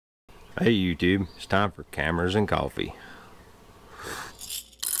Hey YouTube, it's time for cameras and coffee.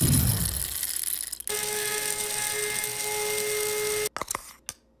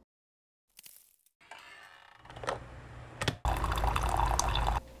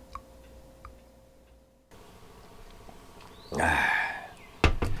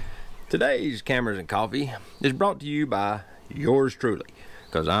 Today's cameras and coffee is brought to you by yours truly,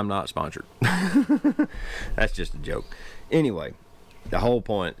 because I'm not sponsored. That's just a joke. Anyway, the whole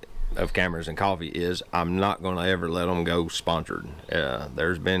point of cameras and coffee is I'm not going to ever let them go sponsored.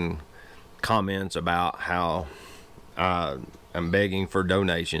 There's been comments about how I'm begging for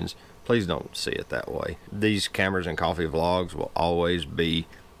donations. Please don't see it that way. These cameras and coffee vlogs will always be,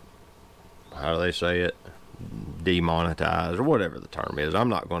 how do they say it, demonetized, or whatever the term is. I'm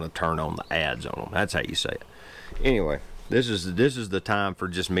not going to turn on the ads on them. That's how you say it. Anyway, this is the time for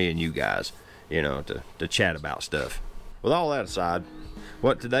just me and you guys, you know, to chat about stuff. With all that aside,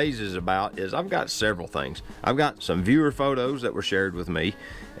 what today's is about is I've got several things. I've got some viewer photos that were shared with me,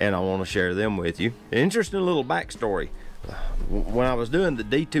 and I want to share them with you. An interesting little backstory. When I was doing the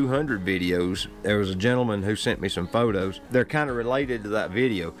D200 videos, there was a gentleman who sent me some photos. They're kind of related to that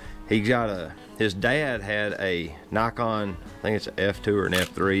video. His dad had a Nikon, I think it's an F2 or an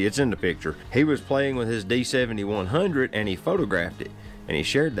F3, it's in the picture. He was playing with his D7100 and he photographed it, and he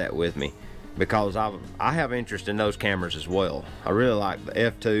shared that with me because I have interest in those cameras as well. I really like the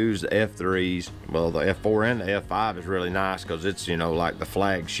F2s, the F3s, well, the F4 and the F5 is really nice because it's, you know, like the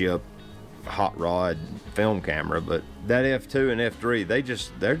flagship hot rod film camera. But that F2 and F3,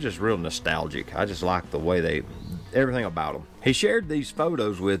 they're just real nostalgic. I just like the way everything about them. He shared these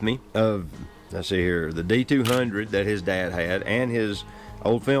photos with me of, let's see here, the D200 that his dad had and his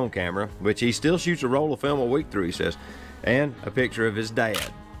old film camera, which he still shoots a roll of film a week through, he says, and a picture of his dad,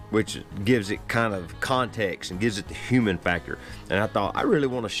 which gives it kind of context and gives it the human factor. And I thought, I really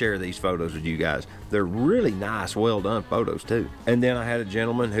want to share these photos with you guys. They're really nice, well done photos too. And then I had a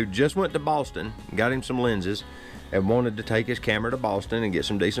gentleman who just went to Boston, got him some lenses, and wanted to take his camera to Boston and get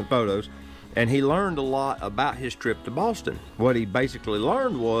some decent photos. And he learned a lot about his trip to Boston. What he basically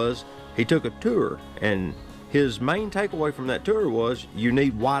learned was he took a tour, and his main takeaway from that tour was you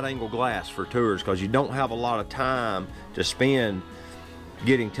need wide angle glass for tours because you don't have a lot of time to spend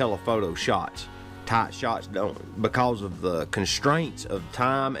getting telephoto shots. Tight shots don't, because of the constraints of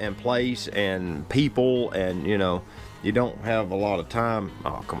time and place and people, and you know, you don't have a lot of time.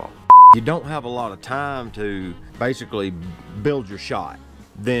 Oh, come on. You don't have a lot of time to basically build your shot.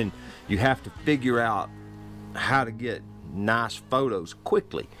 Then you have to figure out how to get nice photos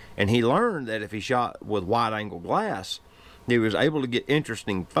quickly. And he learned that if he shot with wide angle glass, he was able to get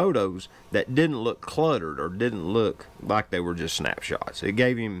interesting photos that didn't look cluttered or didn't look like they were just snapshots. It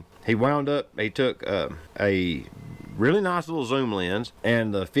gave him, he took a really nice little zoom lens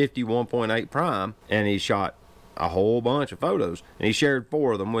and the 51.8 prime, and he shot a whole bunch of photos, and he shared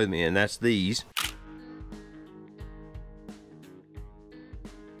 4 of them with me, and that's these.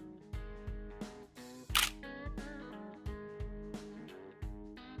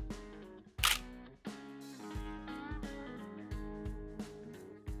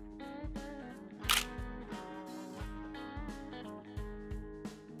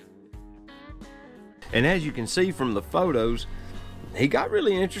 And as you can see from the photos, he got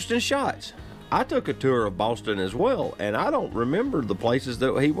really interesting shots. I took a tour of Boston as well, and I don't remember the places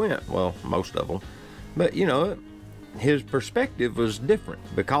that he went. Well, most of them. But you know, his perspective was different.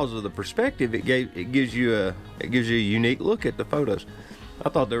 Because of the perspective, it gives you a unique look at the photos. I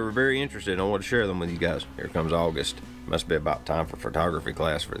thought they were very interesting. I want to share them with you guys. Here comes August. Must be about time for photography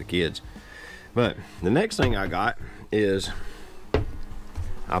class for the kids. But the next thing I got is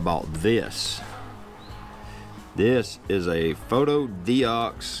I bought this. This is a Photo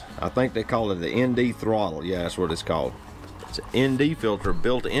Deox, I think they call it the ND throttle. Yeah, that's what it's called. It's an ND filter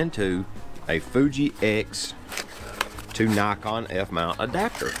built into a Fuji X to Nikon F-mount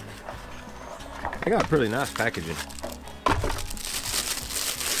adapter. I got pretty nice packaging.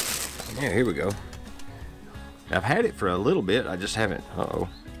 Yeah, here we go. I've had it for a little bit, I just haven't,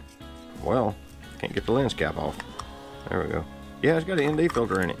 well, can't get the lens cap off. There we go. Yeah, it's got an ND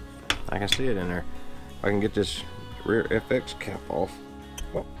filter in it. I can see it in there. I can get this rear FX cap off.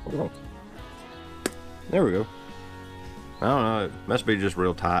 Oh, hold on. There we go. I don't know, it must be just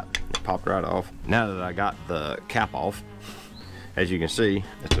real tight. It popped right off. Now that I got the cap off, as you can see,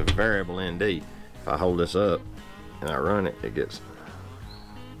 it's a variable ND. If I hold this up and I run it, it gets,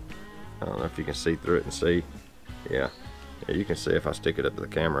 I don't know if you can see through it and see. Yeah, you can see if I stick it up to the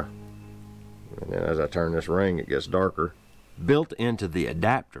camera. And then as I turn this ring, it gets darker. Built into the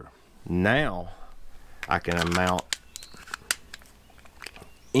adapter. Now I can mount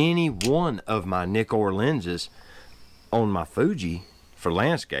any one of my Nikkor lenses on my Fuji for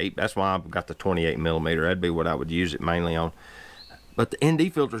landscape. That's why I've got the 28mm. That'd be what I would use it mainly on. But the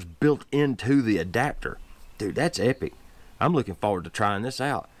ND filter's built into the adapter. Dude, that's epic. I'm looking forward to trying this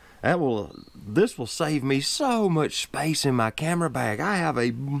out. This will save me so much space in my camera bag. I have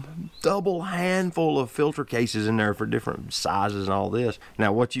a double handful of filter cases in there for different sizes and all this.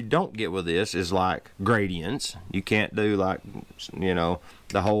 Now, what you don't get with this is like gradients. You can't do like, you know,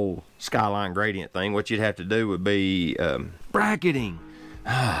 the whole skyline gradient thing. What you'd have to do would be bracketing.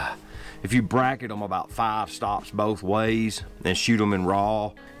 If you bracket them about 5 stops both ways and shoot them in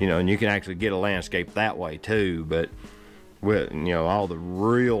RAW, you know, and you can actually get a landscape that way too. But with, you know, all the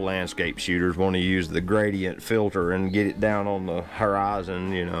real landscape shooters want to use the gradient filter and get it down on the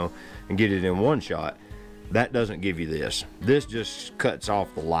horizon, you know, and get it in one shot. That doesn't give you this. This just cuts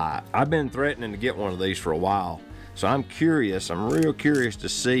off the light. I've been threatening to get one of these for a while, so I'm curious. I'm real curious to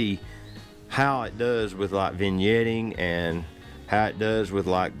see how it does with like vignetting and how it does with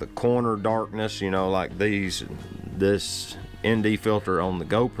like the corner darkness, you know, like this ND filter on the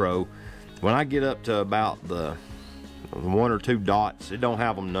GoPro. When I get up to about the 1 or 2 dots, it don't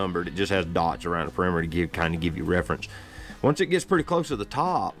have them numbered, it just has dots around the perimeter to kind of give you reference. Once it gets pretty close to the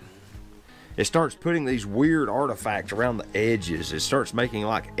top, it starts putting these weird artifacts around the edges. It starts making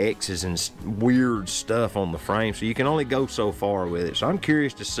like X's and weird stuff on the frame, so you can only go so far with it. So I'm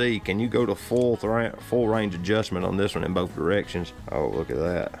curious to see, can you go to full range adjustment on this one in both directions? Oh, look at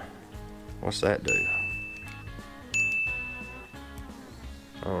that. What's that do?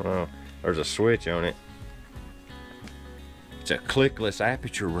 I don't know. There's a switch on it. It's a clickless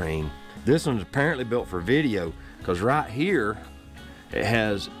aperture ring. This one's apparently built for video, because right here it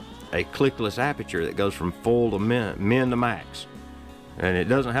has a clickless aperture that goes from full to min to max. And it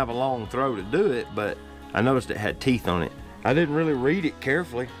doesn't have a long throw to do it, but I noticed it had teeth on it. I didn't really read it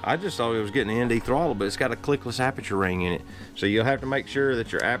carefully. I just thought it was getting the ND throttle, but it's got a clickless aperture ring in it. So you'll have to make sure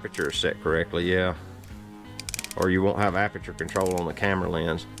that your aperture is set correctly, yeah. Or you won't have aperture control on the camera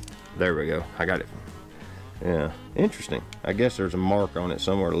lens. There we go, I got it. Yeah, interesting. I guess there's a mark on it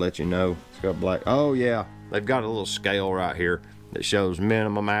somewhere to let you know. It's got black. Oh yeah, they've got a little scale right here that shows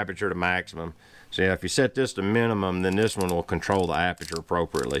minimum aperture to maximum. So yeah, if you set this to minimum, then this one will control the aperture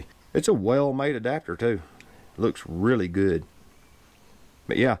appropriately. It's a well-made adapter too. Looks really good.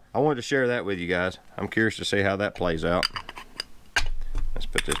 But yeah, I wanted to share that with you guys. I'm curious to see how that plays out. Let's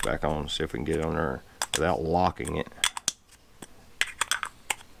put this back on and see if we can get it on there without locking it.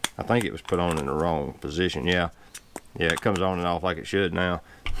 I think it was put on in the wrong position. Yeah, it comes on and off like it should now.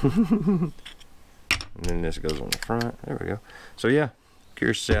 And then this goes on the front. There we go. So yeah,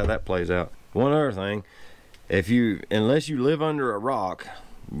 curious to see how that plays out. One other thing, unless you live under a rock,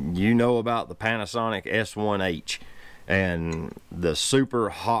 you know about the Panasonic S1H and the super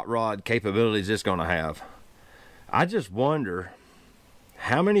hot rod capabilities it's going to have. I just wonder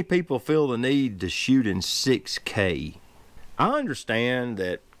how many people feel the need to shoot in 6K. I understand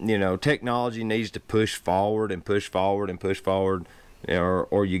that, you know, technology needs to push forward and push forward and push forward,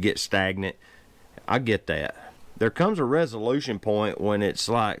 or you get stagnant. I get that. There comes a resolution point when it's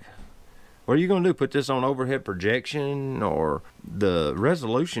like, what are you going to do? Put this on overhead projection? Or the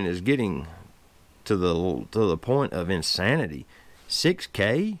resolution is getting to the point of insanity.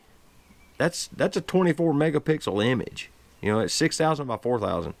 6K? That's a 24 megapixel image. You know, it's 6,000 by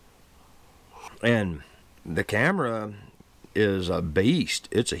 4,000. And the camera is a beast.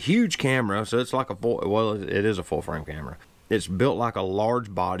 It's a huge camera, so it's like it is a full frame camera. It's built like a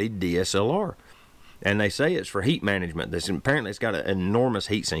large bodied DSLR. And they say it's for heat management. Apparently it's got an enormous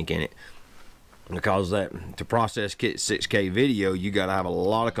heat sink in it, because to process 6K video, you got to have a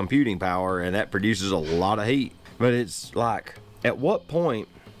lot of computing power, and that produces a lot of heat. But it's like, at what point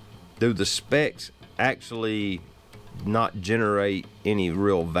do the specs actually not generate any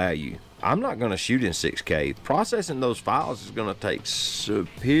real value? I'm not going to shoot in 6K. Processing those files is going to take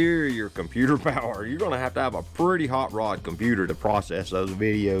superior computer power. You're going to have a pretty hot rod computer to process those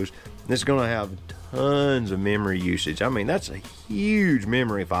videos. It's going to have tons of memory usage. I mean, that's a huge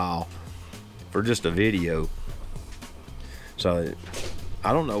memory file for just a video. So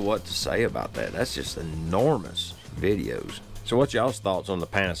I don't know what to say about that. That's just enormous videos. So what's y'all's thoughts on the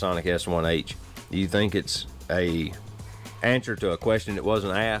Panasonic S1H? Do you think it's a answer to a question that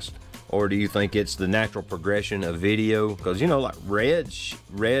wasn't asked? Or do you think it's the natural progression of video? Because, you know, like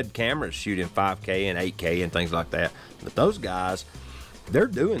red cameras shoot in 5K and 8K and things like that. But those guys, they're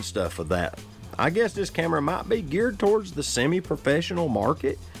doing stuff with that. I guess this camera might be geared towards the semi-professional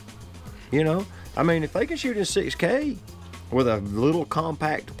market. You know, I mean, if they can shoot in 6K with a little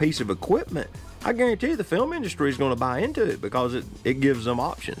compact piece of equipment, I guarantee you the film industry is going to buy into it because it gives them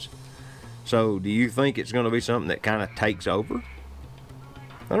options. So do you think it's going to be something that kind of takes over?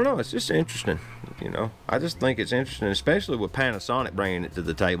 I don't know. It's just interesting, you know. I just think it's interesting, especially with Panasonic bringing it to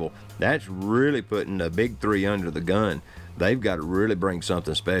the table. That's really putting the big three under the gun. They've got to really bring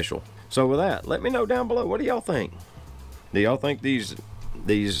something special. So with that, let me know down below. What do y'all think? Do y'all think these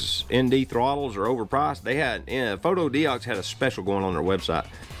ND throttles are overpriced? They had Photodiox had a special going on their website,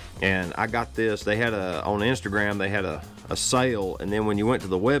 and I got this. They had on Instagram. They had a sale, and then when you went to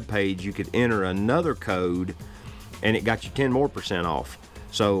the web page, you could enter another code, and it got you 10% more off.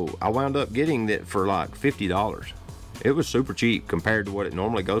 So I wound up getting it for like $50. It was super cheap compared to what it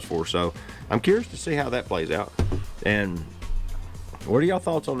normally goes for. So I'm curious to see how that plays out. And what are y'all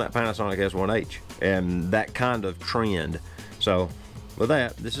thoughts on that Panasonic S1H and that kind of trend? So with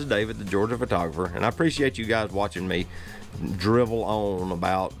that, this is David, the Georgia photographer, and I appreciate you guys watching me drivel on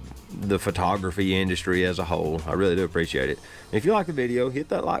about the photography industry as a whole. I really do appreciate it. If you like the video, hit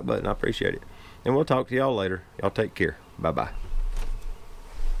that like button. I appreciate it. And we'll talk to y'all later. Y'all take care. Bye-bye.